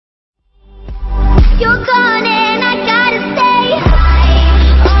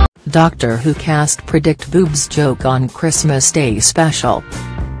Doctor Who cast predict boobs joke on Christmas Day special.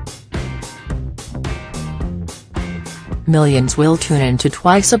 Millions will tune in to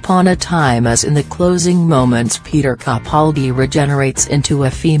Twice Upon a Time as in the closing moments Peter Capaldi regenerates into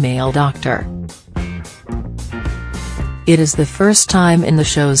a female doctor. It is the first time in the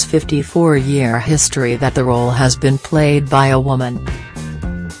show's 54-year history that the role has been played by a woman.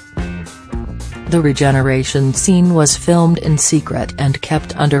 The regeneration scene was filmed in secret and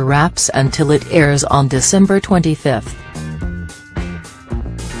kept under wraps until it airs on December 25.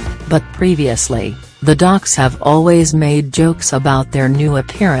 But previously, the docs have always made jokes about their new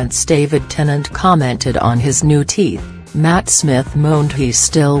appearance. David Tennant commented on his new teeth, Matt Smith moaned he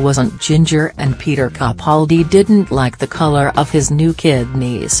still wasn't ginger, and Peter Capaldi didn't like the color of his new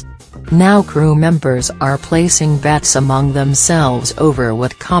kidneys. Now crew members are placing bets among themselves over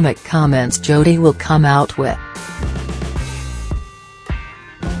what comic comments Jodie will come out with.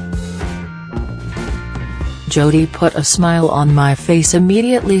 Jodie put a smile on my face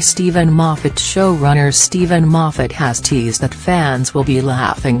immediately. Stephen Moffat showrunner Stephen Moffat has teased that fans will be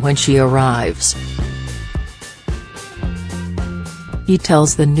laughing when she arrives. He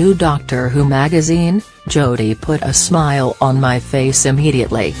tells the new Doctor Who magazine, Jodie put a smile on my face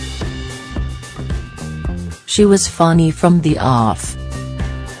immediately. She was funny from the off.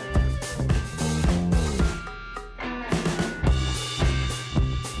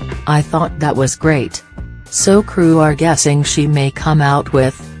 I thought that was great. So crew are guessing she may come out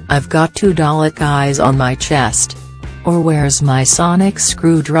with, I've got two Dalek eyes on my chest. Or where's my sonic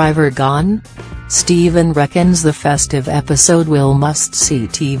screwdriver gone? Stephen reckons the festive episode will must-see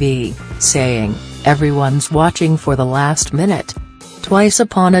TV, saying, everyone's watching for the last minute. Twice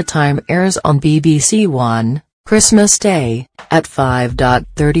Upon a Time airs on BBC One, Christmas Day, at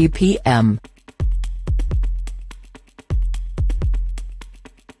 5:30 p.m.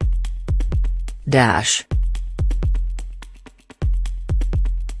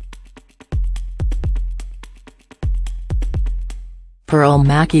 Pearl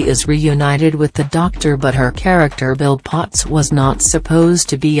Mackie is reunited with the Doctor, but her character Bill Potts was not supposed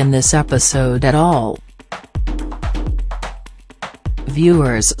to be in this episode at all.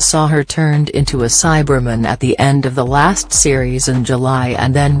 Viewers saw her turned into a Cyberman at the end of the last series in July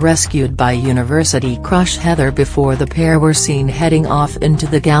and then rescued by university crush Heather before the pair were seen heading off into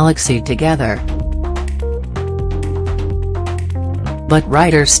the galaxy together. But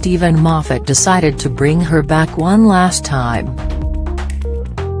writer Stephen Moffat decided to bring her back one last time.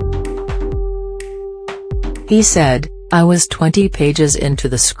 He said, I was 20 pages into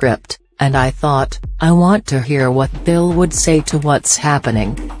the script, and I thought, I want to hear what Bill would say to what's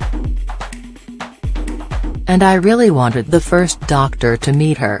happening. And I really wanted the first Doctor to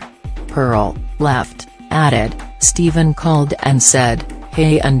meet her. Pearl left, added, Stephen called and said,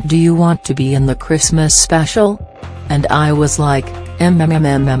 hey, and do you want to be in the Christmas special? And I was like, and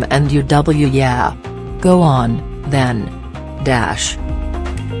UW, yeah. Go on, then.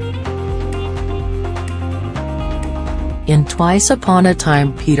 In Twice Upon a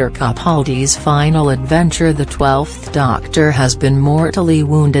Time, Peter Capaldi's final adventure, the 12th Doctor has been mortally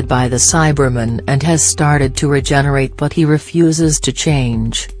wounded by the Cyberman and has started to regenerate, but he refuses to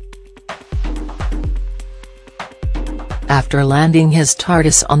change. After landing his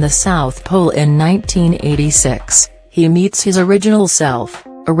TARDIS on the South Pole in 1986, he meets his original self,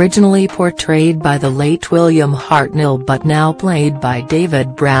 originally portrayed by the late William Hartnell but now played by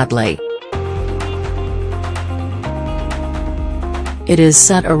David Bradley. It is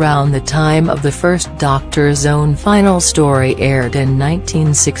set around the time of the first Doctor's own final story, aired in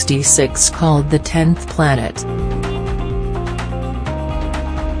 1966, called The 10th Planet.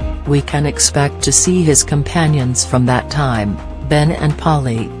 We can expect to see his companions from that time, Ben and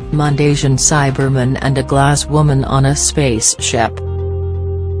Polly, Mundasian Cyberman and a glass woman on a spaceship.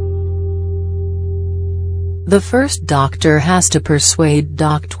 The first Doctor has to persuade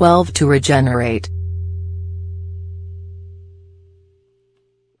Doc 12 to regenerate.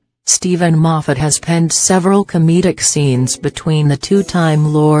 Stephen Moffat has penned several comedic scenes between the two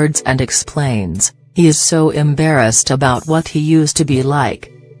Time Lords and explains, he is so embarrassed about what he used to be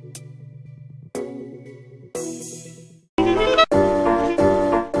like,